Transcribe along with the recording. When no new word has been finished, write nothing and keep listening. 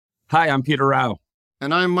Hi, I'm Peter Rao.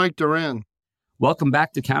 And I'm Mike Doran. Welcome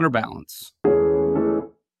back to Counterbalance.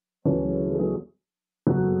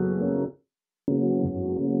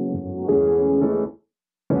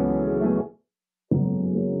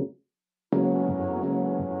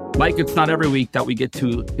 Mike, it's not every week that we get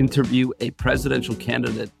to interview a presidential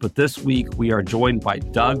candidate, but this week we are joined by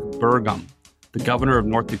Doug Burgum, the governor of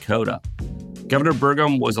North Dakota. Governor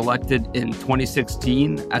Burgum was elected in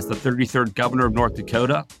 2016 as the 33rd governor of North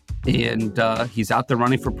Dakota, and he's out there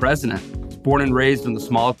running for president. He's born and raised in the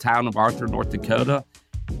small town of Arthur, North Dakota,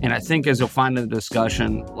 and I think as you'll find in the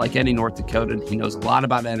discussion, like any North Dakotan, he knows a lot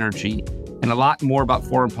about energy and a lot more about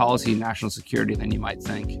foreign policy and national security than you might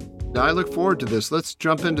think. I look forward to this. Let's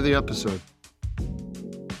jump into the episode.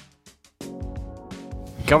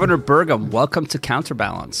 Governor Burgum, welcome to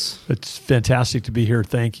Counterbalance. It's fantastic to be here.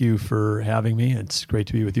 Thank you for having me. It's great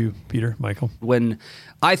to be with you, Peter, Michael. When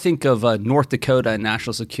I think of North Dakota and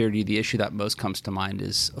national security, the issue that most comes to mind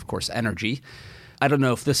is, of course, energy. I don't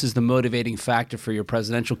know if this is the motivating factor for your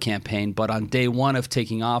presidential campaign, but on day one of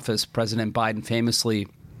taking office, President Biden famously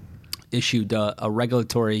issued a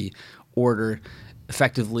regulatory order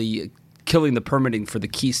effectively killing the permitting for the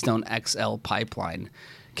Keystone XL pipeline.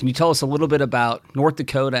 Can you tell us a little bit about North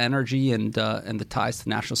Dakota energy and the ties to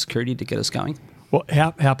national security to get us going? Well,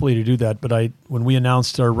 happily to do that. But when we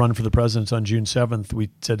announced our run for the president on June 7th, we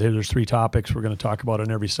said, hey, there's three topics we're going to talk about on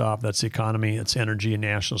every stop. That's the economy, it's energy, and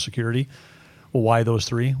national security. Well, why those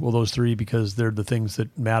three? Well, those three because they're the things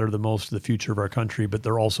that matter the most to the future of our country, but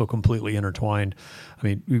they're also completely intertwined. I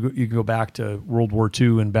mean, you can go back to World War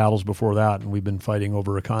II and battles before that, and we've been fighting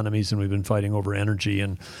over economies and we've been fighting over energy,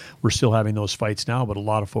 and we're still having those fights now, but a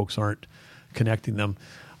lot of folks aren't connecting them.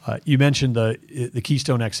 You mentioned the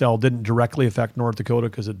Keystone XL didn't directly affect North Dakota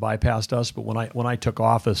because it bypassed us, but when I took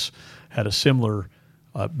office, had a similar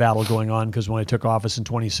battle going on, because when I took office in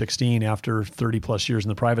 2016, after 30 plus years in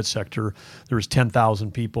the private sector, there was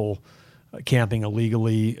 10,000 people camping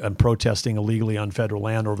illegally and protesting illegally on federal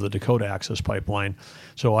land over the Dakota Access Pipeline.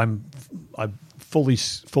 So I'm fully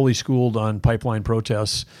schooled on pipeline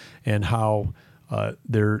protests and how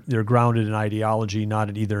they're grounded in ideology, not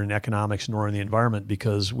in either in economics nor in the environment,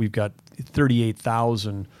 because we've got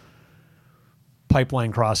 38,000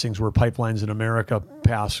 pipeline crossings where pipelines in America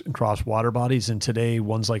pass and cross water bodies. And today,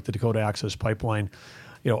 ones like the Dakota Access Pipeline,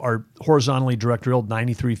 are horizontally direct drilled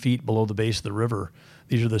 93 feet below the base of the river.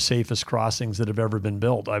 These are the safest crossings that have ever been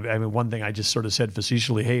built. I mean, one thing I just sort of said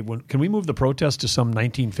facetiously, hey, can we move the protest to some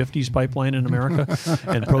 1950s pipeline in America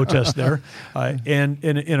and protest there? And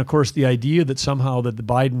of course, the idea that somehow that the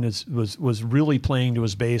Biden was really playing to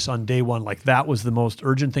his base on day one, like that was the most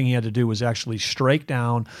urgent thing he had to do, was actually strike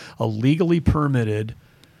down a legally permitted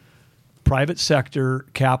private sector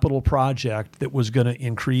capital project that was going to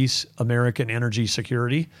increase American energy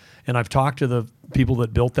security. And I've talked to the people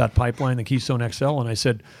that built that pipeline, the Keystone XL, and I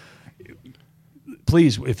said,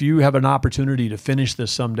 please, if you have an opportunity to finish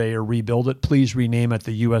this someday or rebuild it, please rename it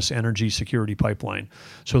the U.S. Energy Security Pipeline,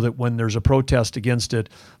 so that when there's a protest against it,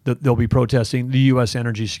 that they'll be protesting the U.S.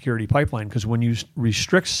 Energy Security Pipeline. Because when you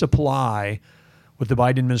restrict supply, what the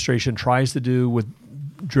Biden administration tries to do with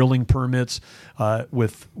drilling permits,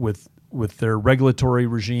 with their regulatory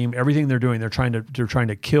regime, everything they're doing, they're trying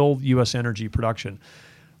to kill U.S. energy production.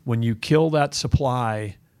 When you kill that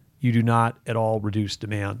supply, you do not at all reduce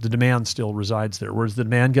demand. The demand still resides there. Where does the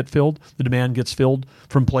demand get filled? The demand gets filled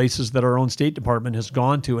from places that our own State Department has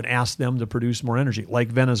gone to and asked them to produce more energy, like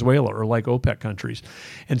Venezuela or like OPEC countries.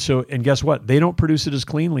 And guess what? They don't produce it as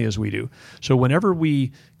cleanly as we do. So whenever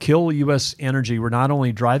we kill U.S. energy, we're not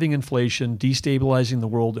only driving inflation, destabilizing the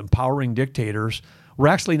world, empowering dictators, we're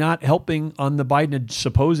actually not helping on the Biden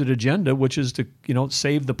supposed agenda, which is to,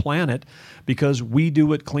 save the planet, because we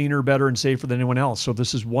do it cleaner, better, and safer than anyone else. So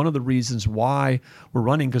this is one of the reasons why we're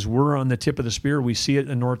running, because we're on the tip of the spear. We see it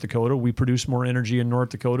in North Dakota. We produce more energy in North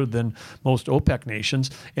Dakota than most OPEC nations,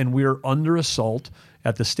 and we're under assault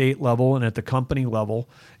at the state level and at the company level,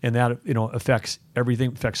 and that affects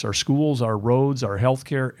everything. Affects our schools, our roads, our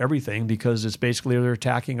healthcare, everything, because it's basically they're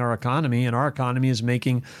attacking our economy, and our economy is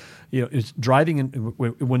making, it's driving.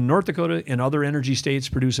 When North Dakota and other energy states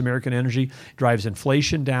produce American energy, drives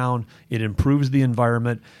inflation down, it improves the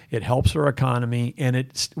environment, it helps our economy, and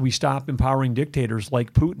we stop empowering dictators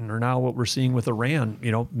like Putin, or now what we're seeing with Iran,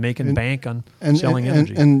 making bank on selling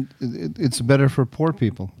energy. And it's better for poor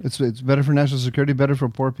people. It's better for national security, better for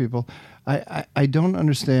poor people. I don't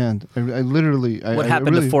understand. What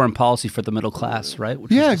happened to foreign policy for the middle class, right?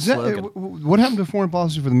 Yeah, exactly. What happened to foreign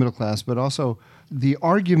policy for the middle class, but also the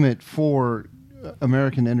argument for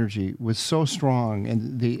American energy was so strong,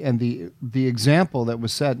 and the example that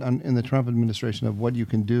was set in the Trump administration of what you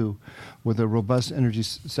can do with a robust energy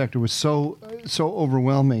sector was so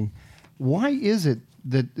overwhelming. Why is it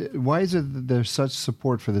that there's such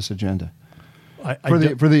support for this agenda? For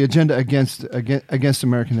the agenda against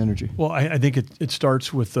American energy? Well, I think it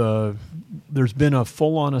starts with there's been a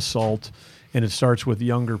full-on assault, and it starts with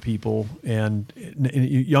younger people and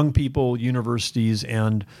young people, universities,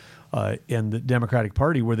 and the Democratic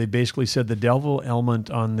Party, where they basically said the devil element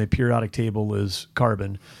on the periodic table is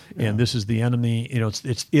carbon, and this is the enemy.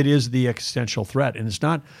 It is the existential threat, and it's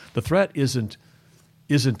not. The threat isn't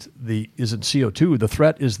CO2. The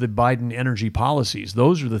threat is the Biden energy policies.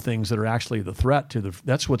 Those are the things that are actually the threat to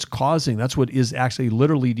that's what's causing, that's what is actually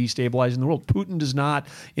literally destabilizing the world. Putin does not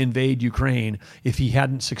invade Ukraine if he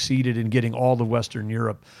hadn't succeeded in getting all of Western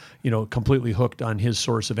Europe, completely hooked on his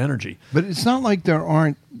source of energy. But it's not like there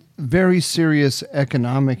aren't very serious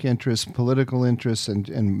economic interests, political interests,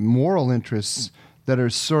 and moral interests that are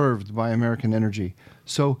served by American energy.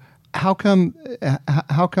 So how come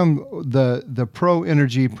the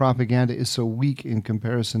pro-energy propaganda is so weak in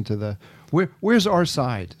comparison to where's our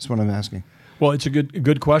side is what I'm asking. Well, it's a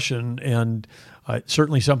good question, and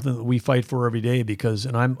certainly something that we fight for every day, because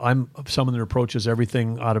I'm someone that approaches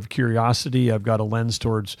everything out of curiosity. I've got a lens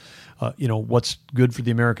towards what's good for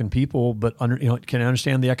the American people, but can I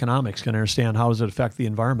understand the economics? Can I understand how does it affect the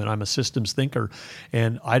environment? I'm a systems thinker,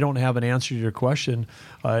 and I don't have an answer to your question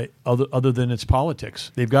other than it's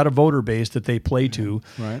politics. They've got a voter base that they play to,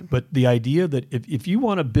 right. But the idea that if you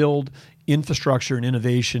want to build infrastructure and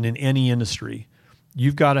innovation in any industry,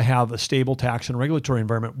 you've got to have a stable tax and regulatory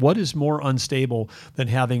environment. What is more unstable than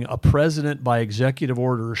having a president by executive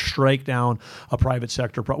order strike down a private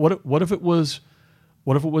sector? What if it was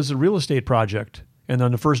a real estate project, and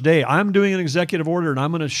on the first day, I'm doing an executive order and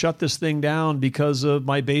I'm going to shut this thing down because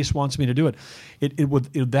my base wants me to do it?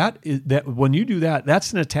 When you do that,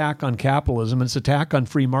 that's an attack on capitalism. It's an attack on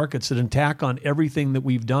free markets. It's an attack on everything that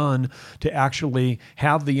we've done to actually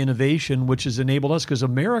have the innovation which has enabled us. Because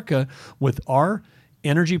America, with our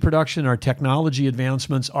energy production, our technology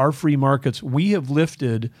advancements, our free markets, we have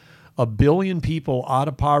lifted 1 billion people out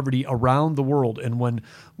of poverty around the world. And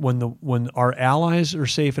when our allies are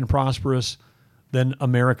safe and prosperous, then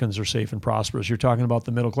Americans are safe and prosperous. You're talking about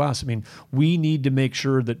the middle class. I mean, we need to make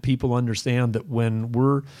sure that people understand that when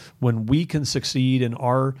we can succeed in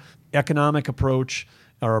our economic approach,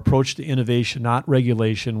 our approach to innovation, not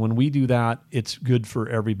regulation, when we do that, it's good for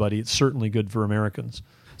everybody. It's certainly good for Americans.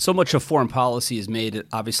 So much of foreign policy is made,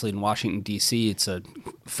 obviously, in Washington, D.C. It's a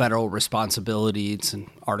federal responsibility. It's an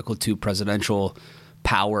Article II presidential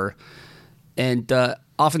power. And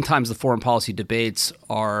oftentimes the foreign policy debates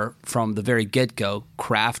are, from the very get-go,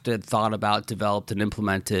 crafted, thought about, developed, and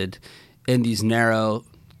implemented in these narrow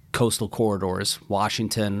coastal corridors,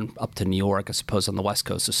 Washington up to New York, I suppose on the West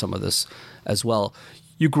Coast is some of this as well.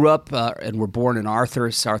 You grew up and were born in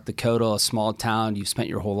Arthur, South Dakota, a small town. You've spent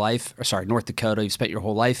your whole life, North Dakota. You've spent your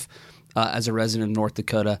whole life as a resident of North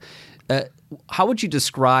Dakota. How would you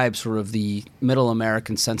describe sort of the middle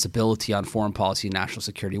American sensibility on foreign policy and national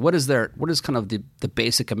security? What is kind of the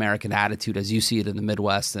basic American attitude as you see it in the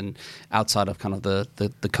Midwest and outside of kind of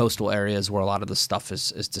the coastal areas where a lot of this stuff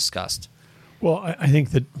is discussed? Well, I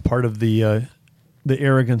think that part of the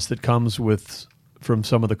arrogance that comes from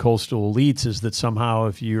some of the coastal elites is that somehow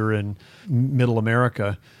if you're in middle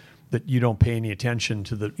America that you don't pay any attention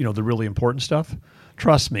to the really important stuff.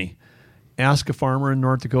 Trust me. Ask a farmer in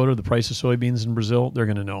North Dakota the price of soybeans in Brazil, they're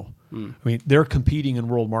going to know. I mean, they're competing in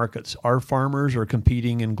world markets. Our farmers are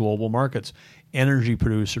competing in global markets. Energy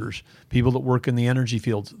producers, people that work in the energy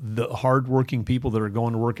fields, the hardworking people that are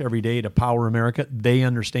going to work every day to power America, they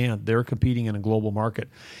understand they're competing in a global market.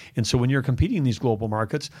 And so when you're competing in these global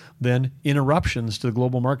markets, then interruptions to the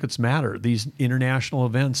global markets matter. These international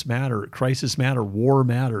events matter. Crisis matter. War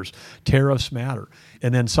matters. Tariffs matter.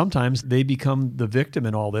 And then sometimes they become the victim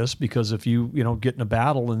in all this, because if you get in a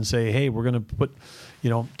battle and say, hey, we're going to put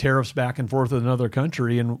tariffs back and forth with another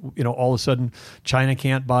country, and all of a sudden China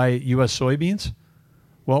can't buy U.S. soybeans.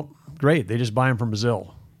 Well, great, they just buy them from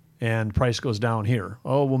Brazil, and price goes down here.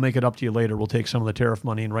 Oh, we'll make it up to you later. We'll take some of the tariff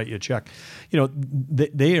money and write you a check.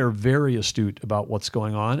 They are very astute about what's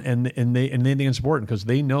going on, and they think it's important because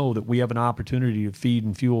they know that we have an opportunity to feed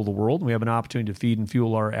and fuel the world, and we have an opportunity to feed and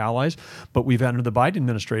fuel our allies. But we've under the Biden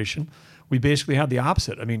administration, we basically had the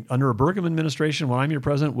opposite. I mean, under a Burgum administration, when I'm your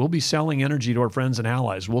president, we'll be selling energy to our friends and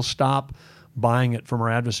allies. We'll stop buying it from our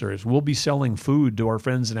adversaries. We'll be selling food to our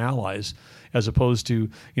friends and allies. as opposed to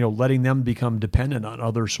letting them become dependent on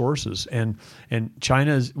other sources. And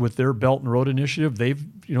China, with their Belt and Road Initiative, they've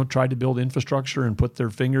tried to build infrastructure and put their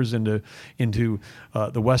fingers into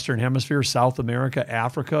the Western Hemisphere, South America,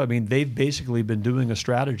 Africa. I mean, they've basically been doing a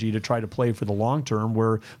strategy to try to play for the long term,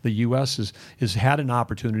 where the U.S. has had an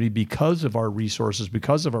opportunity because of our resources,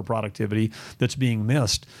 because of our productivity, that's being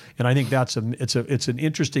missed. And I think it's an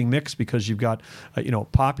interesting mix, because you've got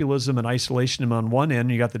populism and isolationism on one end,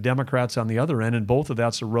 and you got the Democrats on the other end, and both of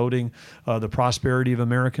that's eroding the prosperity of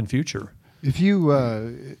American future. If you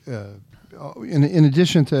in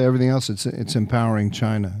addition to everything else, it's empowering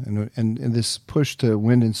China, and this push to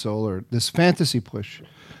wind and solar, this fantasy push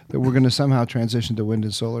that we're going to somehow transition to wind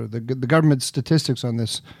and solar. The government statistics on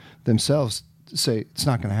this themselves say it's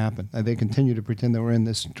not going to happen. They continue to pretend that we're in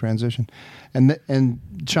this transition, and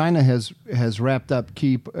China has wrapped up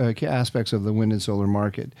key aspects of the wind and solar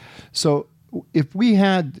market. So if we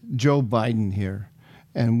had Joe Biden here,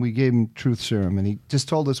 and we gave him truth serum, and he just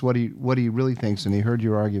told us what he really thinks, and he heard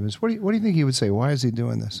your arguments, what do you think he would say? Why is he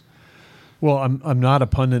doing this? Well, I'm not a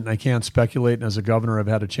pundit, and I can't speculate. And as a governor, I've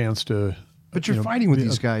had a chance to. But you're fighting with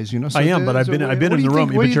these guys, So I am, but I've been in the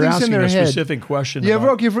room. But you're asking a specific question. Yeah,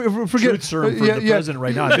 about forget truth serum for the president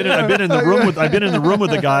right now. I've been in the room with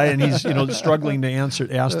the guy, and he's struggling to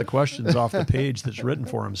ask the questions off the page that's written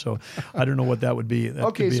for him. So I don't know what that would be. That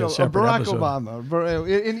okay, could be so a separate Barack episode. Obama,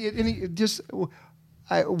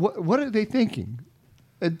 what are they thinking?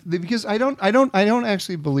 Because I don't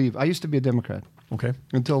actually believe. I used to be a Democrat. Okay.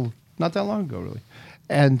 Until not that long ago, really,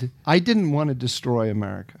 and I didn't want to destroy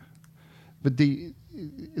America. And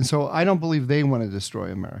so I don't believe they want to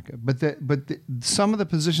destroy America. But some of the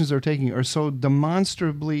positions they're taking are so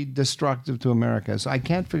demonstrably destructive to America. So I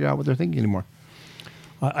can't figure out what they're thinking anymore.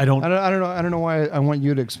 I don't know why. I want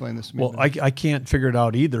you to explain this to me. Well, I can't figure it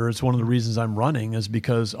out either. It's one of the reasons I'm running, is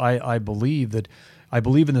because I believe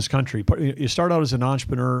in this country. You start out as an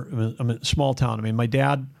entrepreneur. I'm in a small town. I mean, my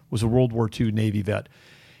dad was a World War II Navy vet.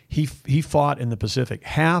 He fought in the Pacific.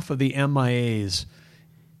 Half of the MIAs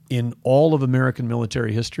in all of American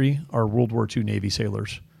military history are World War II Navy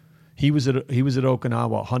sailors. He was at Okinawa,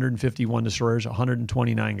 151 destroyers,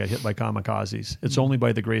 129 got hit by kamikazes. It's only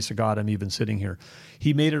by the grace of God I'm even sitting here.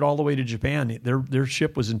 He made it all the way to Japan. Their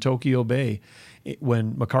ship was in Tokyo Bay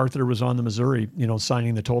when MacArthur was on the Missouri,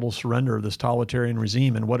 signing the total surrender of this totalitarian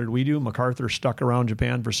regime. And what did we do? MacArthur stuck around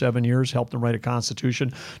Japan for 7 years, helped them write a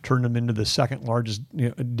constitution, turned them into the second largest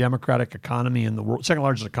democratic economy in the world, second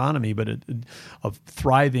largest economy, but a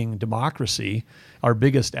thriving democracy, our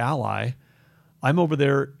biggest ally. I'm over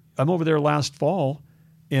there last fall,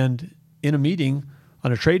 and in a meeting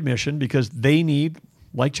on a trade mission, because they need,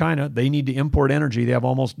 like China, they need to import energy. They have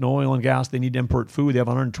almost no oil and gas. They need to import food. They have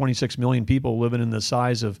 126 million people living in the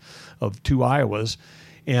size of 2 Iowas.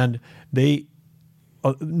 And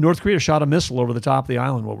North Korea shot a missile over the top of the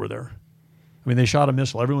island while we're there. I mean, they shot a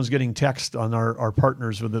missile. Everyone's getting text on our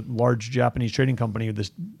partners with a large Japanese trading company, with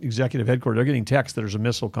this executive headquarters. They're getting text that there's a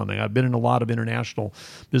missile coming. I've been in a lot of international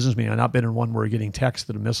business meetings. I've not been in one where we're getting text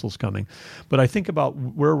that a missile's coming. But I think about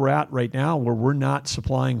where we're at right now, where we're not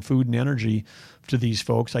supplying food and energy to these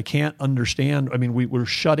folks. I can't understand. I mean, we're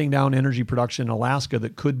shutting down energy production in Alaska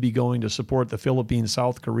that could be going to support the Philippines,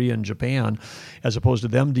 South Korea, and Japan, as opposed to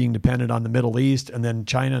them being dependent on the Middle East, and then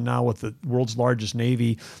China now with the world's largest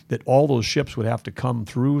Navy, that all those ships would have to come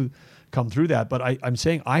through that. But I'm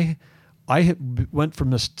saying I went from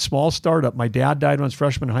this small startup. My dad died when I was a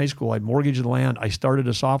freshman in high school. I mortgaged the land. I started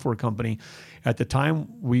a software company. At the time,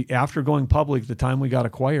 after going public, the time we got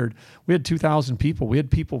acquired, we had 2,000 people. We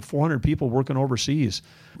had 400 people working overseas.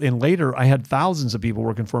 And later, I had thousands of people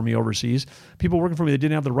working for me overseas, people working for me that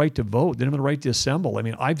didn't have the right to vote, didn't have the right to assemble. I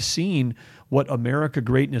mean, I've seen what America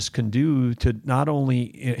greatness can do to not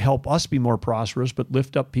only help us be more prosperous, but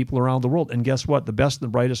lift up people around the world. And guess what? The best and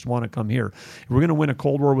the brightest want to come here. If we're going to win a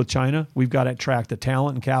Cold War with China, we've got to attract the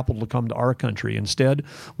talent and capital to come to our country. Instead,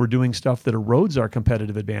 we're doing stuff that erodes our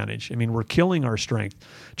competitive advantage. I mean, we're killing our strength.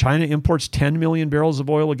 China imports 10 million barrels of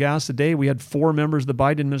oil or gas a day. We had 4 members of the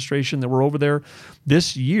Biden administration that were over there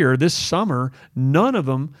this summer. None of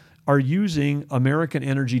them are using American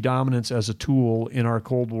energy dominance as a tool in our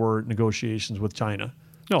Cold War negotiations with China.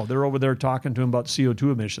 No, they're over there talking to him about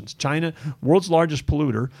CO2 emissions. China, world's largest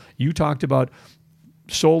polluter. You talked about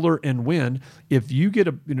solar and wind. If you get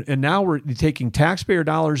and now we're taking taxpayer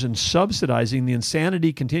dollars and subsidizing, the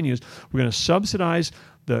insanity continues. We're going to subsidize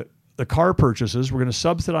the car purchases. We're going to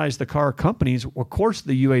subsidize the car companies. Of course,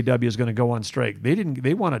 the UAW is going to go on strike.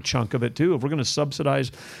 They want a chunk of it too. If we're going to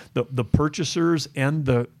subsidize the purchasers and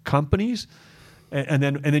the companies, And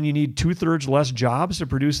then you need 2/3 less jobs to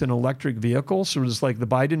produce an electric vehicle. So it's like the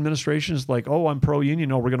Biden administration is like, oh, I'm pro-union.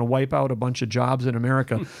 No, we're going to wipe out a bunch of jobs in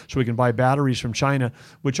America so we can buy batteries from China,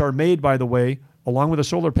 which are made, by the way, along with the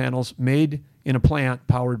solar panels, made in a plant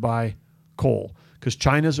powered by coal. Because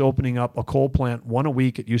China's opening up a coal plant 1 a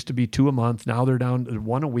week. It used to be 2 a month. Now they're down to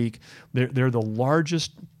 1 a week. They're the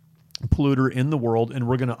largest polluter in the world, and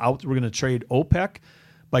we're going to trade OPEC.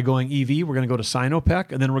 By going EV, we're going to go to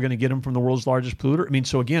Sinopec, and then we're going to get them from the world's largest polluter. I mean,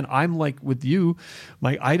 so again, I'm like with you,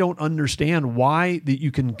 Mike, I don't understand why that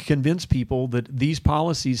you can convince people that these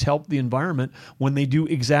policies help the environment when they do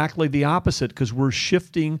exactly the opposite, because we're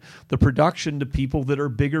shifting the production to people that are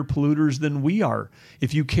bigger polluters than we are.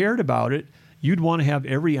 If you cared about it, you'd want to have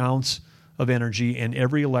every ounce of energy and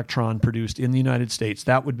every electron produced in the United States.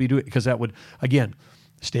 That would be doing, because that would, again,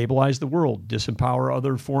 stabilize the world, disempower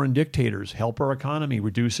other foreign dictators, help our economy,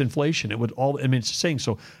 reduce inflation. It would all, I mean, it's saying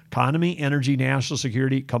so. Economy, energy, national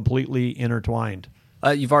security, completely intertwined.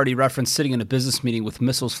 You've already referenced sitting in a business meeting with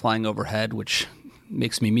missiles flying overhead, which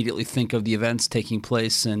makes me immediately think of the events taking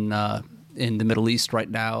place in the Middle East right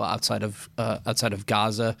now, outside of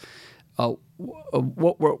Gaza.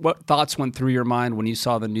 What thoughts went through your mind when you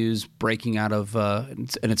saw the news breaking out of,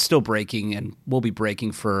 and it's still breaking and will be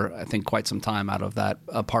breaking for, I think, quite some time out of that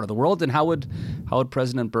part of the world? And how would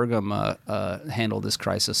President Burgum handle this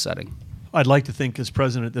crisis setting? I'd like to think as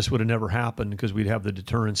president this would have never happened, because we'd have the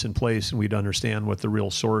deterrence in place and we'd understand what the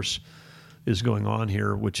real source is going on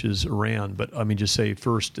here, which is Iran. But I mean, just say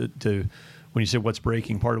first to when you say what's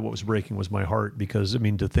breaking, part of what was breaking was my heart, because I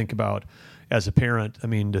mean, to think about as a parent, I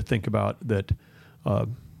mean, to think about that,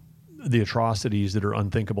 the atrocities that are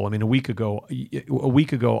unthinkable. I mean, a week ago,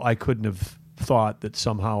 I couldn't have thought that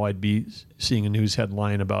somehow I'd be seeing a news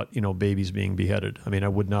headline about, babies being beheaded. I mean, I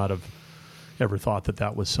would not have ever thought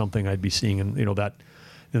that was something I'd be seeing in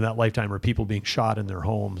that lifetime, or people being shot in their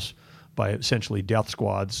homes by essentially death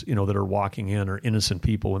squads, that are walking in, or innocent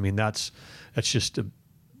people. I mean, that's just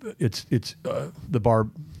how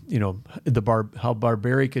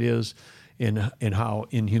barbaric it is. And how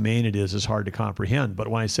inhumane it is hard to comprehend. But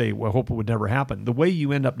when I say, well, I hope it would never happen, the way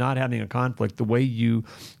you end up not having a conflict, the way you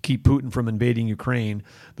keep Putin from invading Ukraine,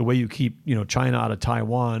 the way you keep China out of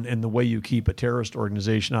Taiwan, and the way you keep a terrorist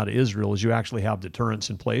organization out of Israel is you actually have deterrence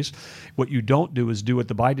in place. What you don't do is do what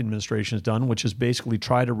the Biden administration has done, which is basically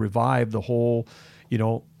try to revive the whole,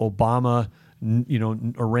 Obama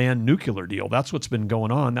Iran nuclear deal. That's what's been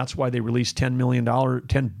going on. That's why they released $10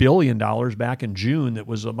 billion back in June. That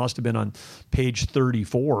must have been on page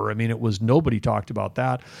 34. I mean, nobody talked about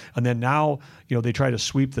that. And then now, they try to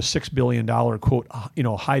sweep the $6 billion quote,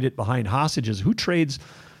 hide it behind hostages. Who trades,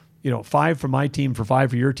 5 for my team for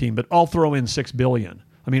 5 for your team, but I'll throw in $6 billion.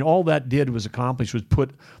 I mean, all that did was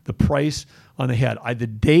put the price on the head. The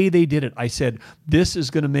day they did it, I said, this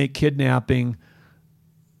is going to make kidnapping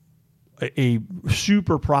a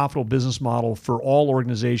super profitable business model for all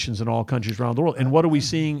organizations in all countries around the world. And what are we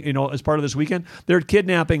seeing, as part of this weekend? They're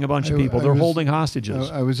kidnapping a bunch of people. They're holding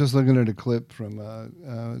hostages. I was just looking at a clip from a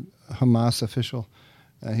Hamas official.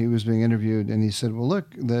 He was being interviewed, and he said, well, look,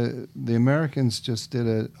 the Americans just did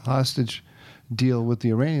a hostage deal with the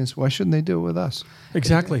Iranians. Why shouldn't they do it with us?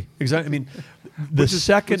 Exactly. I mean,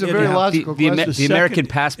 the American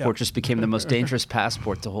passport just became the most dangerous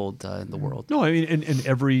passport to hold in the world. No, I mean, and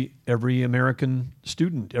every American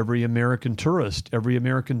student, every American tourist, every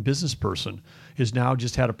American business person has now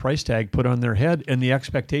just had a price tag put on their head, and the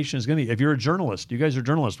expectation is going to be, if you're a journalist, you guys are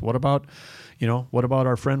journalists, what about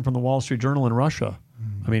our friend from the Wall Street Journal in Russia?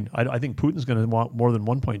 I mean, I think Putin's going to want more than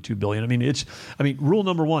 $1.2 billion. I mean, rule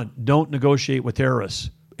number one, don't negotiate with terrorists.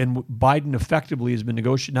 And Biden effectively has been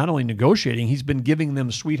not only negotiating, he's been giving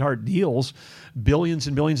them sweetheart deals, billions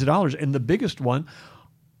and billions of dollars. And the biggest one,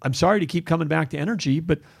 I'm sorry to keep coming back to energy,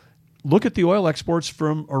 but look at the oil exports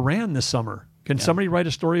from Iran this summer. Can somebody write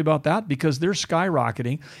a story about that? Because they're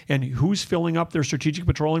skyrocketing. And who's filling up their strategic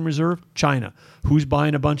petroleum reserve? China. Who's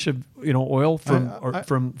buying a bunch of oil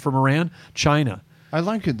from Iran? China. I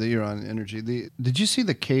like it that you're on energy. Did you see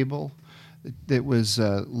the cable that was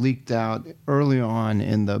leaked out early on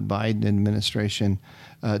in the Biden administration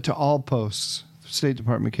to all posts, State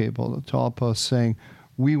Department cable, to all posts, saying,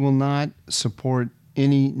 we will not support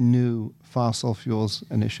any new fossil fuels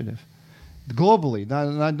initiative. Globally,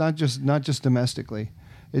 not just domestically.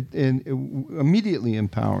 It immediately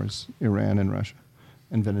empowers Iran and Russia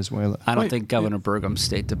and Venezuela. I don't think Governor Burgum's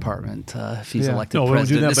State Department, if he's elected president, we won't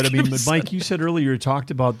do that. But Mike, you said earlier, you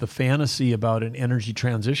talked about the fantasy about an energy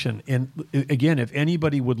transition. And again, if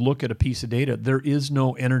anybody would look at a piece of data, there is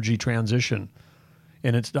no energy transition.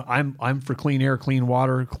 And I'm for clean air, clean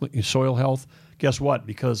water, soil health. Guess what?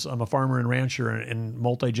 Because I'm a farmer and rancher and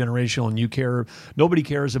multi-generational, and you care. Nobody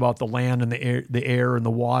cares about the land and the air and the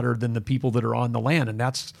water than the people that are on the land, and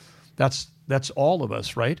that's all of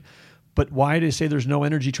us, right? But why do they say there's no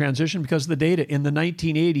energy transition? Because the data in the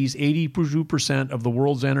 1980s, 82% of the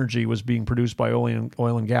world's energy was being produced by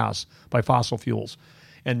oil and gas, by fossil fuels,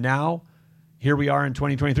 and now. Here we are in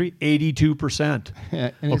 2023, 82%.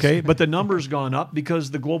 Yeah, okay, but the number's gone up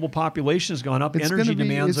because the global population has gone up. Energy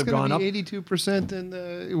demands have gone up. It's going to be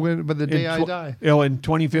 82% by the day I die. In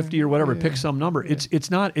 2050 or whatever, pick some number. Yeah.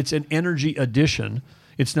 It's an energy addition.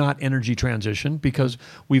 It's not energy transition because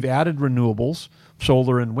we've added renewables,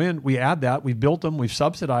 solar and wind. We add that. We've built them. We've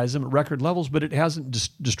subsidized them at record levels, but it hasn't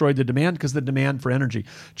destroyed the demand because the demand for energy.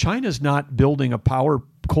 China's not building a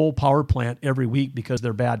coal power plant every week because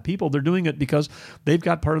they're bad people. They're doing it because they've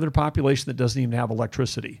got part of their population that doesn't even have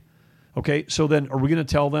electricity. Okay, so then are we going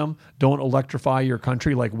to tell them don't electrify your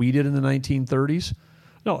country like we did in the 1930s?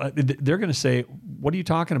 No, they're going to say, what are you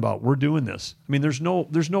talking about? We're doing this. I mean, there's no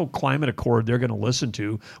climate accord they're going to listen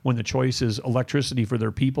to when the choice is electricity for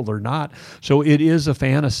their people or not. So it is a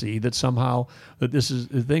fantasy that somehow that this is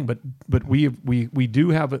the thing. But we do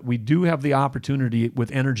have the opportunity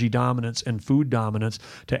with energy dominance and food dominance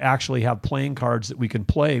to actually have playing cards that we can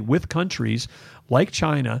play with countries like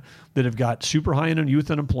China that have got super high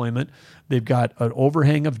youth unemployment. They've got an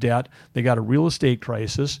overhang of debt. They've got a real estate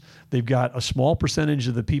crisis. They've got a small percentage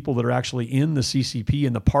of the people that are actually in the CCP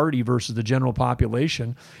and the party versus the general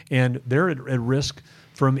population, and they're at risk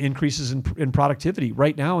from increases in productivity.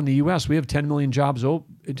 Right now in the U.S., we have 10 million jobs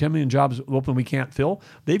open we can't fill.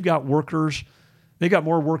 They've got workers. They got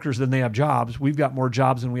more workers than they have jobs. We've got more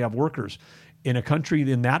jobs than we have workers. In a country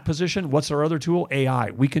in that position, what's our other tool?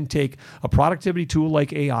 AI. We can take a productivity tool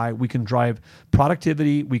like AI. We can drive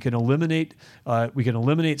productivity. We can eliminate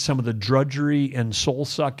some of the drudgery and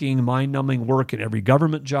soul-sucking, mind-numbing work in every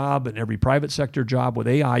government job and every private sector job. With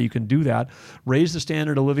AI, you can do that. Raise the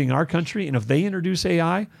standard of living in our country. And if they introduce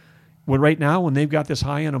AI, right now when they've got this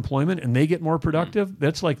high unemployment and they get more productive,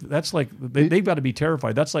 that's like they've got to be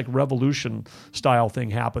terrified. That's like revolution style thing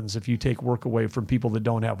happens if you take work away from people that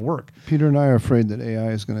don't have work. Peter and I are afraid that AI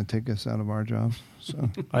is going to take us out of our jobs. So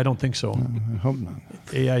I don't think so. I hope not.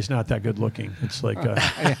 AI is not that good looking. It's like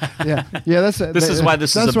yeah. This is why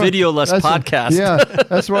this is a videoless podcast. Yeah,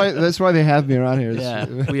 that's why they have me around here. Yeah,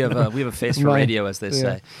 we have a face for radio, as they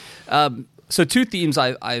say. So two themes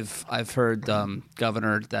I've heard,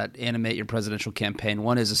 Governor, that animate your presidential campaign.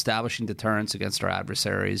 One is establishing deterrence against our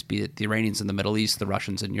adversaries, be it the Iranians in the Middle East, the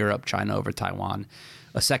Russians in Europe, China over Taiwan.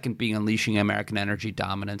 A second being unleashing American energy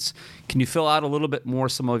dominance. Can you fill out a little bit more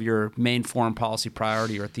some of your main foreign policy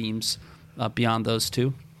priority or themes beyond those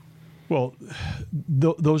two? Well,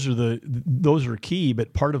 those are key,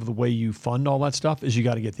 but part of the way you fund all that stuff is you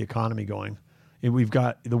got to get the economy going. And we've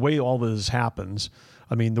got the way all this happens.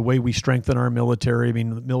 I mean, the way we strengthen our military. I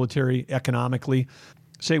mean, the military economically,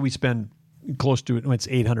 say we spend close to it's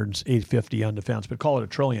 850 on defense, but call it $1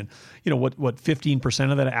 trillion. You know what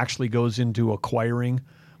 15% of that actually goes into acquiring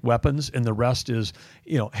weapons, and the rest is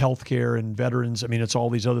healthcare and veterans. I mean, it's all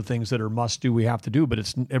these other things that are must do. We have to do,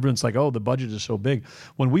 but everyone's like, oh, the budget is so big.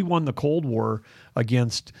 When we won the Cold War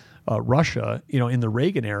against Russia, in the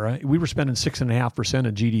Reagan era, we were spending 6.5%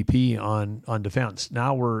 of GDP on defense.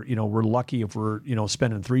 Now we're lucky if we're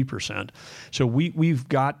spending 3%. So we've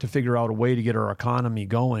got to figure out a way to get our economy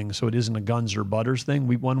going so it isn't a guns or butters thing.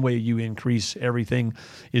 One way you increase everything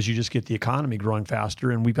is you just get the economy growing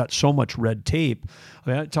faster, and we've got so much red tape.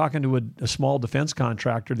 I mean, talking to a small defense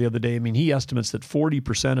contractor the other day, I mean, he estimates that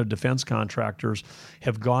 40% of defense contractors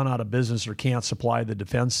have gone out of business or can't supply the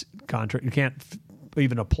defense contract. You can't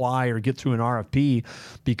even apply or get through an RFP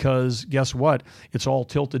because guess what? It's all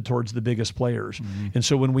tilted towards the biggest players. Mm-hmm. And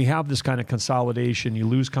so when we have this kind of consolidation, you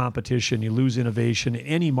lose competition, you lose innovation.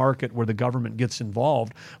 Any market where the government gets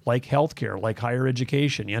involved, like healthcare, like higher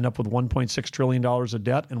education, you end up with $1.6 trillion of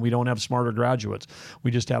debt, and we don't have smarter graduates.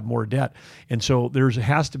 We just have more debt. And so there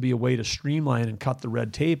has to be a way to streamline and cut the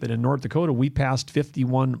red tape. And in North Dakota, we passed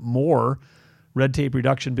 51 more red tape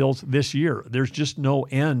reduction bills this year. There's just no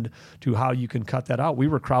end to how you can cut that out. We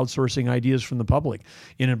were crowdsourcing ideas from the public.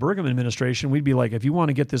 In a Burgum administration, we'd be like, if you want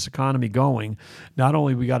to get this economy going, not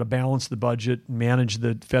only we got to balance the budget, manage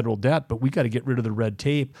the federal debt, but we got to get rid of the red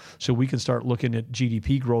tape so we can start looking at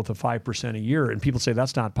GDP growth of 5% a year. And people say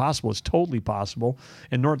that's not possible. It's totally possible.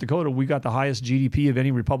 In North Dakota, we got the highest GDP of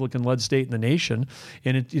any Republican-led state in the nation,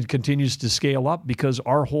 and it continues to scale up because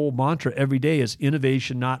our whole mantra every day is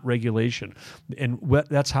innovation, not regulation. And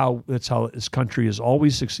that's how this country has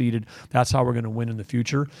always succeeded. That's how we're going to win in the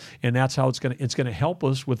future, and that's how it's going to help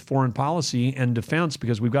us with foreign policy and defense,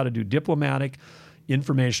 because we've got to do diplomatic,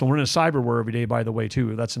 informational. We're in a cyber war every day, by the way,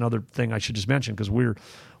 too. That's another thing I should just mention, because when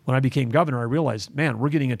I became governor, I realized, man, we're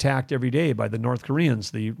getting attacked every day by the North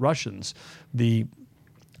Koreans, the Russians, the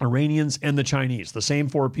Iranians, and the Chinese. The same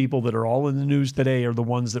four people that are all in the news today are the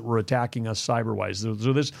ones that were attacking us cyber-wise. So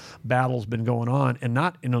this battle's been going on, and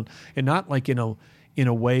not in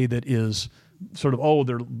a way that is sort of,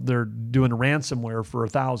 they're doing ransomware for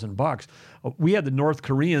 $1,000. We had the North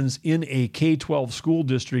Koreans in a K-12 school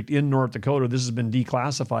district in North Dakota. This has been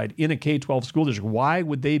declassified, in a K-12 school district. Why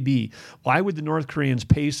would the North Koreans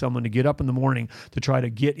pay someone to get up in the morning to try to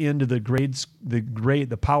get into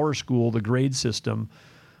the power school, the grade system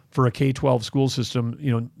for a K-12 school system,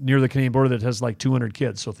 near the Canadian border that has like 200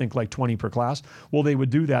 kids, so think like 20 per class? Well, they would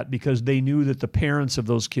do that because they knew that the parents of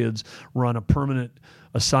those kids were on a permanent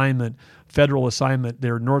assignment, federal assignment.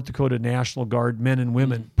 They're North Dakota National Guard men and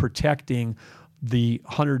women protecting the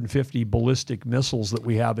 150 ballistic missiles that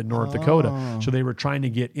we have in North Dakota. So they were trying to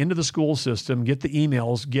get into the school system, get the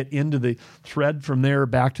emails, get into the thread from there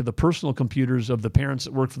back to the personal computers of the parents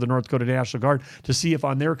that work for the North Dakota National Guard to see if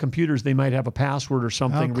on their computers they might have a password or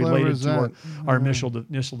something related to our missile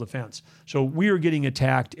defense. So we are getting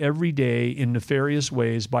attacked every day in nefarious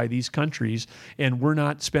ways by these countries, and we're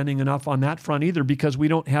not spending enough on that front either, because we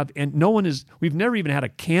don't have, and we've never even had a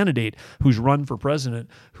candidate who's run for president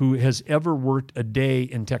who has ever worked a day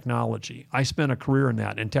in technology. I spent a career in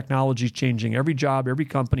that, and technology is changing every job, every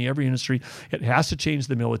company, every industry. It has to change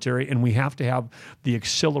the military, and we have to have the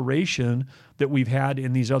acceleration that we've had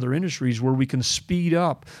in these other industries where we can speed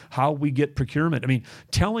up how we get procurement. I mean,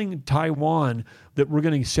 telling Taiwan that we're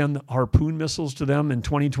going to send Harpoon missiles to them in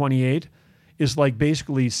 2028 is like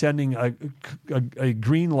basically sending a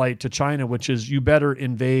green light to China, which is, you better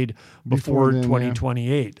invade before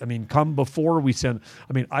 2028. Yeah. I mean, come before we send.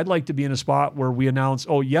 I mean, I'd like to be in a spot where we announce,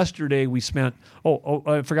 yesterday we spent,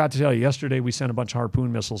 I forgot to tell you, yesterday we sent a bunch of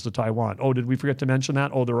Harpoon missiles to Taiwan. Did we forget to mention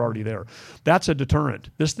that? They're already there. That's a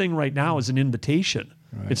deterrent. This thing right now is an invitation.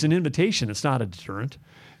 Right. It's an invitation. It's not a deterrent.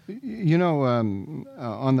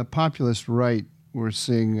 On the populist right, we're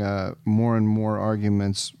seeing more and more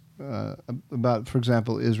arguments about, for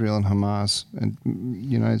example, Israel and Hamas and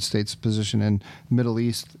United States' position in Middle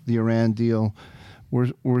East, the Iran deal.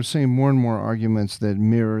 We're seeing more and more arguments that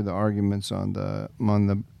mirror the arguments on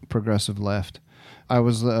the progressive left. I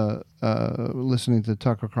was listening to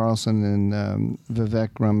Tucker Carlson and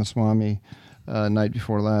Vivek Ramaswamy night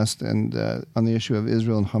before last, and on the issue of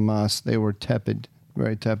Israel and Hamas, they were tepid.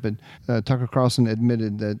 Very tepid. Tucker Carlson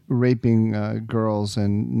admitted that raping girls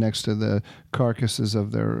and next to the carcasses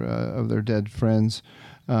of their dead friends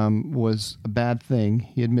was a bad thing.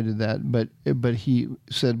 He admitted that, but he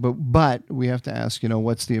said, but we have to ask,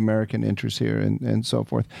 what's the American interest here, and so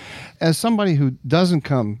forth. As somebody who doesn't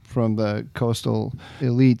come from the coastal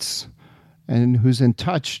elites and who's in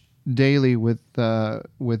touch daily with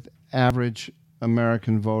average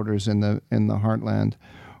American voters in the heartland,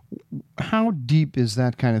 how deep is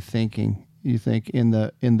that kind of thinking, you think, in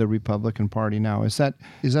the Republican Party now? Is that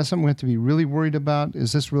something we have to be really worried about?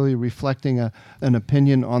 Is this really reflecting an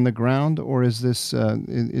opinion on the ground, or is this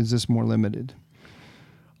more limited?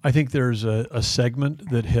 I think there's a segment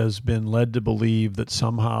that has been led to believe that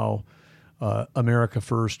somehow America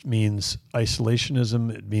first means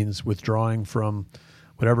isolationism. It means withdrawing from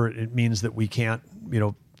whatever. It means that we can't,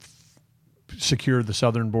 secure the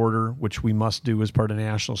southern border, which we must do as part of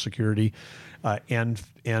national security,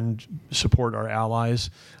 and support our allies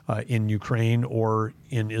in Ukraine or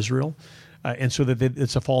in Israel. And so that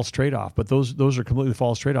it's a false trade-off. But those are completely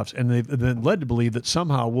false trade-offs. And they've been led to believe that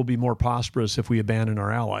somehow we'll be more prosperous if we abandon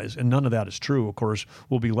our allies. And none of that is true. Of course,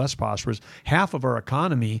 we'll be less prosperous. Half of our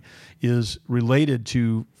economy is related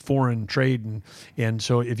to foreign trade. And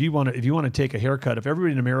so if you want to take a haircut, if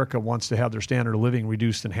everybody in America wants to have their standard of living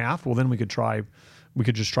reduced in half, well, then we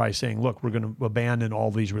could just try saying, look, we're going to abandon all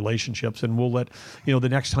these relationships, and we'll let the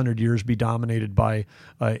next 100 years be dominated by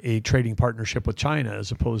a trading partnership with China, as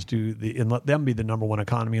opposed to and let them be the number one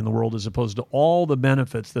economy in the world, as opposed to all the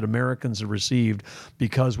benefits that Americans have received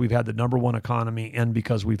because we've had the number one economy and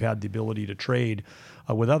because we've had the ability to trade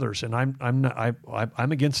with others. And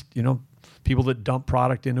I'm against people that dump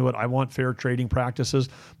product into it. I want fair trading practices,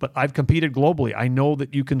 but I've competed globally. I know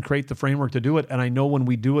that you can create the framework to do it, and I know when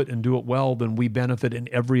we do it and do it well, then we benefit and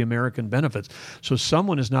every American benefits. So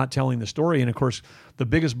someone is not telling the story, and of course, the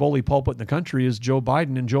biggest bully pulpit in the country is Joe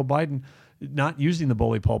Biden, and Joe Biden, not using the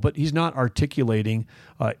bully pulpit, he's not articulating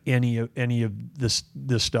any of this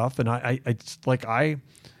stuff, and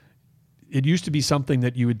it used to be something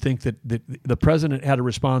that you would think that the president had a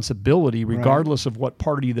responsibility, regardless of what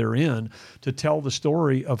party they're in, to tell the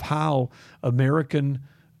story of how American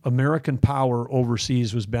power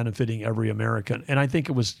overseas was benefiting every American. And I think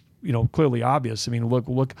it was, clearly obvious. I mean,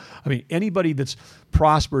 look. I mean, anybody that's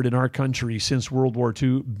prospered in our country since World War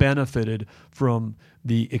II benefited from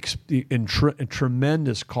the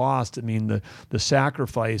tremendous cost. I mean, the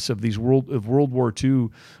sacrifice of World War II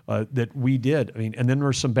that we did. I mean, and then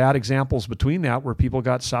there's some bad examples between that where people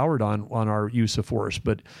got soured on our use of force.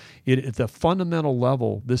 But at the fundamental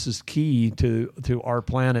level, this is key to our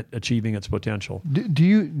planet achieving its potential. Do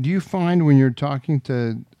you find when you're talking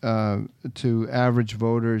to average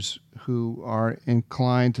voters who are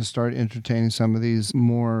inclined to start entertaining some of these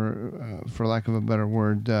more, for lack of a better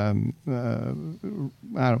word,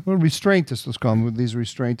 restraintist, let's call them, these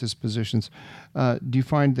restraintist positions, do you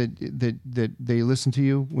find that they listen to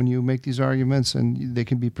you when you make these arguments and they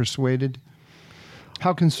can be persuaded?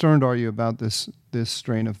 How concerned are you about this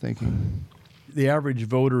strain of thinking? The average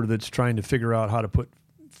voter that's trying to figure out how to put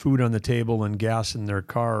food on the table and gas in their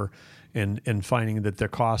car and finding that their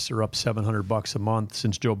costs are up $700 a month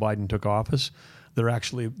since Joe Biden took office,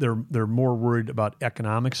 they're more worried about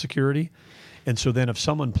economic security. And so then if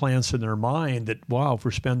someone plants in their mind that, wow, if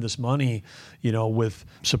we spend this money, with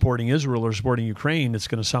supporting Israel or supporting Ukraine, it's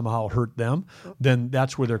going to somehow hurt them, then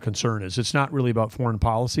that's where their concern is. It's not really about foreign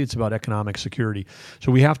policy. It's about economic security.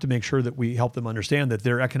 So we have to make sure that we help them understand that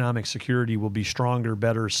their economic security will be stronger,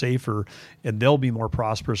 better, safer, and they'll be more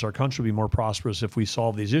prosperous. Our country will be more prosperous if we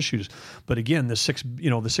solve these issues. But again, the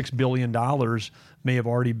 $6 billion may have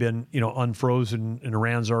already been, unfrozen and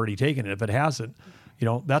Iran's already taken it. If it hasn't,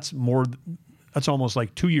 that's almost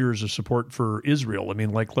like 2 years of support for Israel. I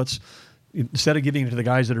mean, let's, instead of giving it to the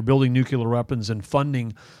guys that are building nuclear weapons and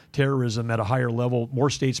funding terrorism at a higher level, more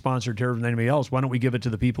state-sponsored terrorism than anybody else, why don't we give it to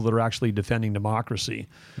the people that are actually defending democracy?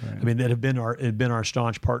 Right. I mean, that have been our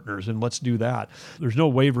staunch partners, and let's do that. There's no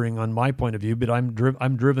wavering on my point of view, but I'm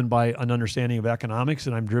driven by an understanding of economics,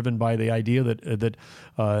 and I'm driven by the idea that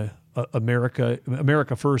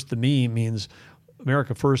America first to me means.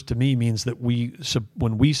 America first to me means that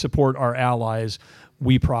when we support our allies,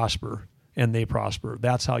 we prosper and they prosper.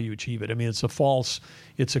 That's how you achieve it. I mean, it's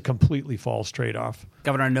a completely false trade-off.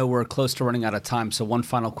 Governor, I know we're close to running out of time, so one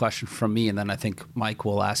final question from me, and then I think Mike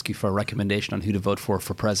will ask you for a recommendation on who to vote for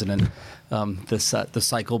president this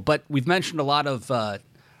cycle. But we've mentioned a lot of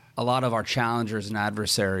our challengers and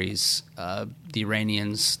adversaries, the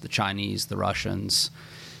Iranians, the Chinese, the Russians.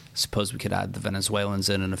 Suppose we could add the Venezuelans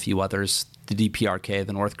in and a few others, the DPRK,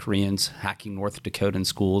 the North Koreans, hacking North Dakotan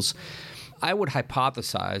schools. I would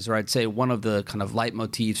hypothesize, or I'd say one of the kind of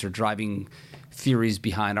leitmotifs or driving theories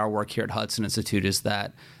behind our work here at Hudson Institute is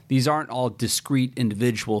that these aren't all discrete,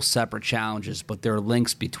 individual, separate challenges, but there are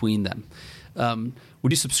links between them.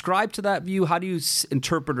 Would you subscribe to that view? How do you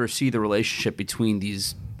interpret or see the relationship between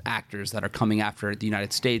these actors that are coming after the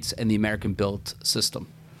United States and the American-built system?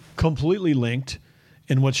 Completely linked.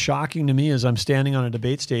 And what's shocking to me is I'm standing on a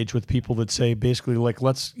debate stage with people that say basically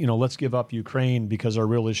let's give up Ukraine because our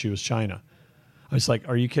real issue is China. I was like,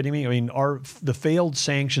 are you kidding me? I mean, the failed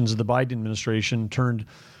sanctions of the Biden administration turned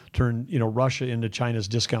Russia into China's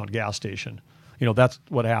discount gas station. That's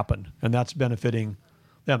what happened, and that's benefiting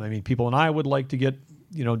them. I mean, people and I would like to get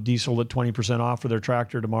diesel at 20% off for their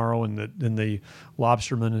tractor tomorrow, and the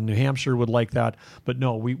lobstermen in New Hampshire would like that. But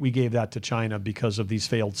no, we gave that to China because of these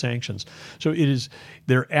failed sanctions. So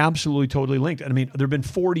they're absolutely totally linked. And I mean, there have been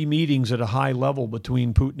 40 meetings at a high level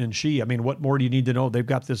between Putin and Xi. I mean, what more do you need to know? They've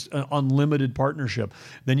got this unlimited partnership.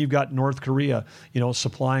 Then you've got North Korea,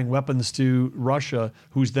 supplying weapons to Russia,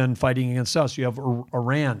 who's then fighting against us. You have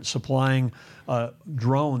Iran supplying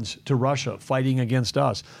drones to Russia, fighting against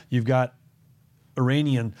us. You've got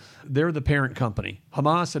Iranian, they're the parent company.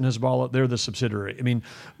 Hamas and Hezbollah, they're the subsidiary. I mean,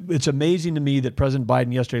 it's amazing to me that President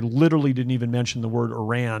Biden yesterday literally didn't even mention the word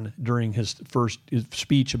Iran during his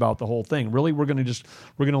speech about the whole thing. Really, we're going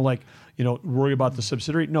to worry about the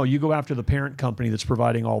subsidiary? No, you go after the parent company that's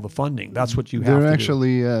providing all the funding. That's what you have to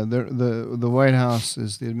do. The White House,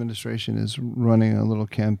 the administration is running a little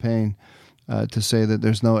campaign to say that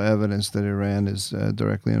there's no evidence that Iran is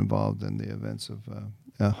directly involved in the events of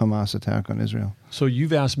Hamas attack on Israel. So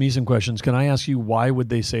you've asked me some questions. Can I ask you why would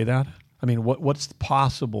they say that? I mean, what's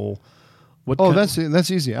possible?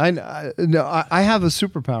 That's easy. I have a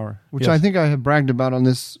superpower, which I think I have bragged about on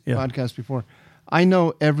this podcast before. I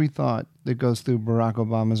know every thought that goes through Barack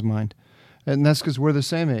Obama's mind, and that's because we're the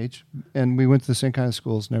same age and we went to the same kind of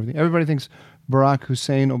schools and everything. Everybody thinks Barack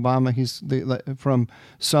Hussein Obama, he's from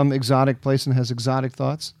some exotic place and has exotic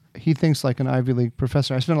thoughts. He thinks like an Ivy League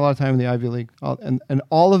professor. I spent a lot of time in the Ivy League, and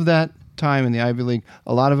all of that time in the Ivy League,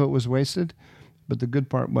 a lot of it was wasted. But the good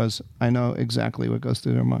part was I know exactly what goes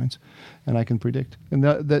through their minds, and I can predict. And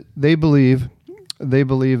that they believe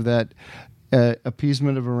that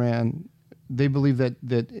appeasement of Iran. They believe that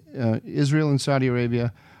Israel and Saudi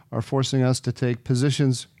Arabia are forcing us to take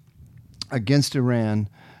positions against Iran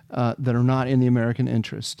that are not in the American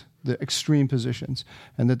interest, the extreme positions,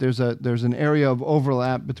 and that there's an area of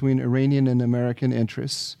overlap between Iranian and American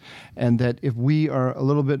interests, and that if we are a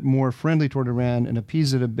little bit more friendly toward Iran and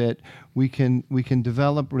appease it a bit, we can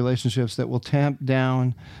develop relationships that will tamp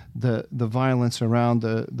down the violence around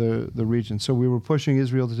the region. So we were pushing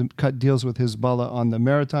Israel to cut deals with Hezbollah on the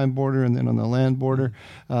maritime border and then on the land border.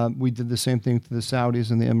 We did the same thing to the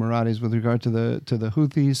Saudis and the Emiratis with regard to the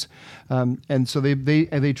Houthis, and so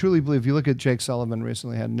they truly believe. If you look at Jake Sullivan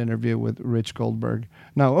recently had an interview with Rich Goldberg.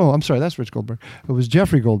 I'm sorry, that's Rich Goldberg. It was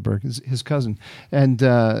Jeffrey Goldberg, his cousin,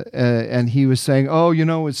 and he was saying,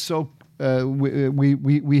 it's so.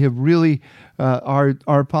 We have really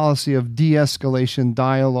our policy of de-escalation,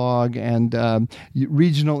 dialogue, and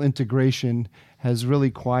regional integration has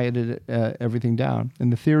really quieted everything down.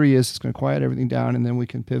 And the theory is it's going to quiet everything down, and then we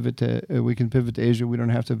can pivot to Asia. We don't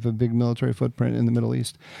have to have a big military footprint in the Middle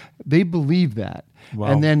East. They believe that. Wow.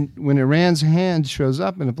 And then when Iran's hand shows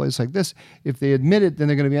up in a place like this, if they admit it, then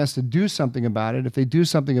they're going to be asked to do something about it. If they do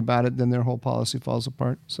something about it, then their whole policy falls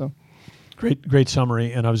apart. So. Great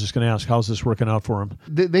summary. And I was just going to ask, how's this working out for them?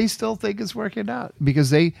 They still think it's working out because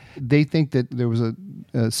they think that there was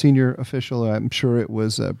a senior official, I'm sure it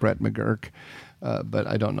was Brett McGurk, but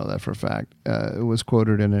I don't know that for a fact. It was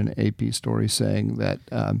quoted in an AP story saying that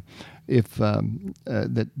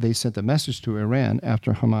that they sent a message to Iran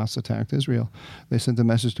after Hamas attacked Israel. They sent a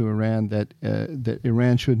message to Iran that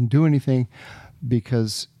Iran shouldn't do anything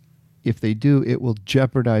because if they do, it will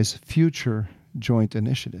jeopardize future joint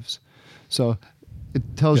initiatives. So it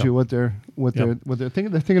tells you what they're thinking. They're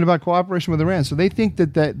thinking about cooperation with Iran. So they think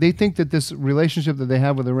that this relationship that they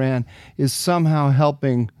have with Iran is somehow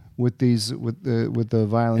helping with the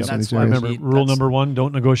violence in these areas. Remember, rule number one: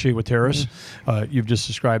 don't negotiate with terrorists. You've just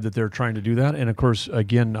described that they're trying to do that, and of course,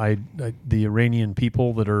 again, the Iranian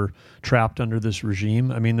people that are trapped under this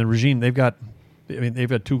regime. I mean, the regime they've got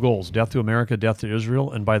two goals: death to America, death to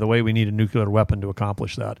Israel. And by the way, we need a nuclear weapon to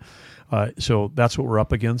accomplish that. So that's what we're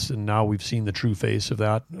up against, and now we've seen the true face of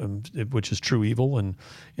that, which is true evil, and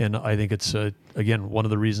I think it's again one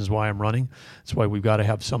of the reasons why I'm running. It's why we've got to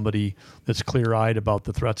have somebody that's clear-eyed about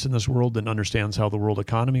the threats in this world and understands how the world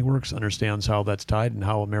economy works, understands how that's tied, and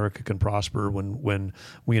how America can prosper when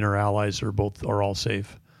we and our allies are all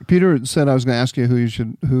safe. Peter said I was going to ask you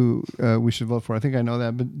who we should vote for. I think I know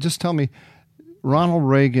that, but just tell me. Ronald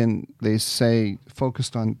Reagan, they say,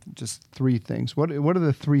 focused on just three things. What are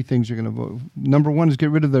the three things you're going to vote? Number one is get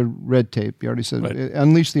rid of the red tape. You already said right.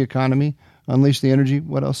 Unleash the economy, unleash the energy.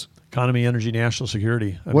 What else? Economy, energy, national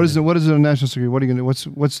security. What is the national security? What are you going to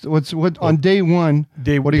do? What on day one?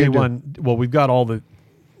 What are you going to do? Well, we've got all the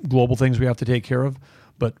global things we have to take care of,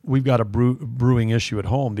 but we've got a brewing issue at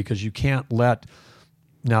home because you can't let.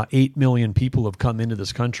 Now, 8 million people have come into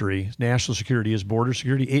this country. National security is border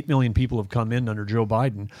security. 8 million people have come in under Joe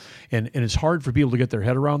Biden. And it's hard for people to get their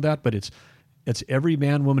head around that, but it's every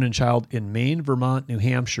man, woman, and child in Maine, Vermont, New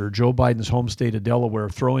Hampshire, Joe Biden's home state of Delaware,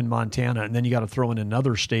 throw in Montana, and then you got to throw in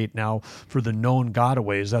another state now for the known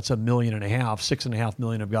gotaways. That's 1.5 million. 6.5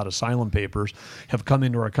 million have got asylum papers, have come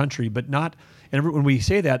into our country, but not... And when we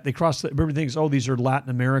say that, they cross. Everybody thinks, these are Latin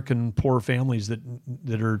American poor families that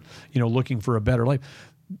are looking for a better life.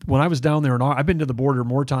 When I was down there, and I've been to the border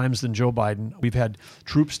more times than Joe Biden. We've had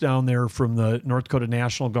troops down there from the North Dakota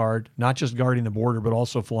National Guard, not just guarding the border, but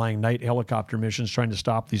also flying night helicopter missions, trying to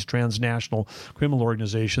stop these transnational criminal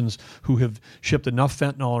organizations who have shipped enough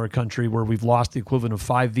fentanyl in our country where we've lost the equivalent of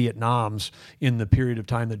 5 Vietnams in the period of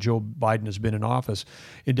time that Joe Biden has been in office.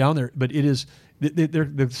 Down there, but it is.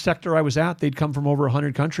 The sector I was at, they'd come from over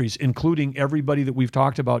 100 countries, including everybody that we've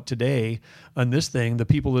talked about today on this thing. The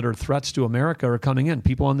people that are threats to America are coming in.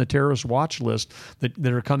 People on the terrorist watch list that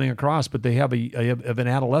are coming across, but they have an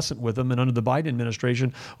adolescent with them. And under the Biden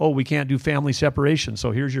administration, we can't do family separation. So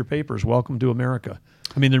here's your papers. Welcome to America.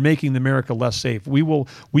 I mean, they're making America less safe.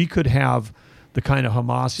 We could have the kind of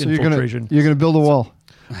Hamas infiltration. You're going to build a wall.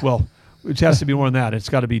 Well. It has to be more than that. It's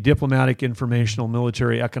got to be diplomatic, informational,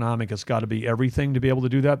 military, economic. It's got to be everything to be able to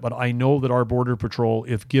do that. But I know that our Border Patrol,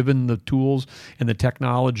 if given the tools and the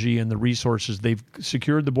technology and the resources, they've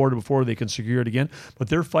secured the border before, they can secure it again. But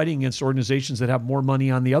they're fighting against organizations that have more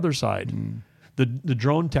money on the other side. the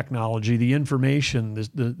drone technology, the information,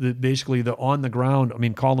 basically the on the ground. I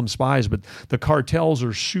mean, call them spies, but the cartels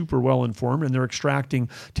are super well informed, and they're extracting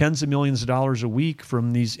tens of millions of dollars a week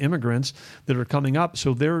from these immigrants that are coming up.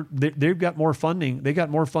 So they've got more funding. They got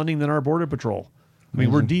more funding than our Border Patrol. I mean,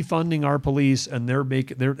 we're defunding our police, and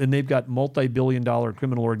they've got multi-billion-dollar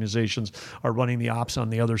criminal organizations are running the ops on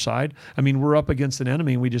the other side. I mean, we're up against an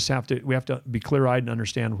enemy, and we have to be clear-eyed and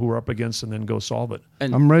understand who we're up against, and then go solve it.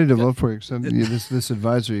 And I'm ready to vote for you. Except this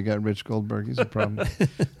advisor you got, Rich Goldberg, he's a problem.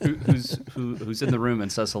 who's in the room and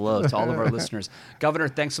says hello to all of our listeners. Governor,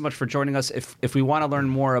 thanks so much for joining us. If we want to learn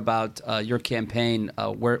more about your campaign,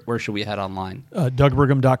 where should we head online?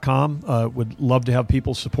 DougBurgum.com. Would love to have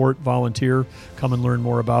people support, volunteer, come and learn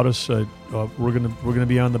more about us. We're gonna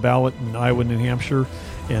be on the ballot in Iowa, New Hampshire,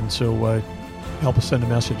 and so help us send a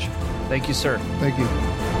message. Thank you, sir. Thank you.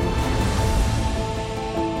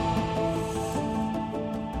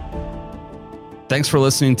 Thanks for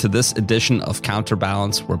listening to this edition of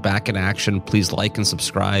Counterbalance. We're back in action. Please like and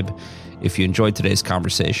subscribe if you enjoyed today's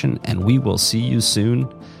conversation, and we will see you soon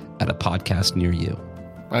at a podcast near you.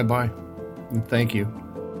 Bye-bye, and thank you.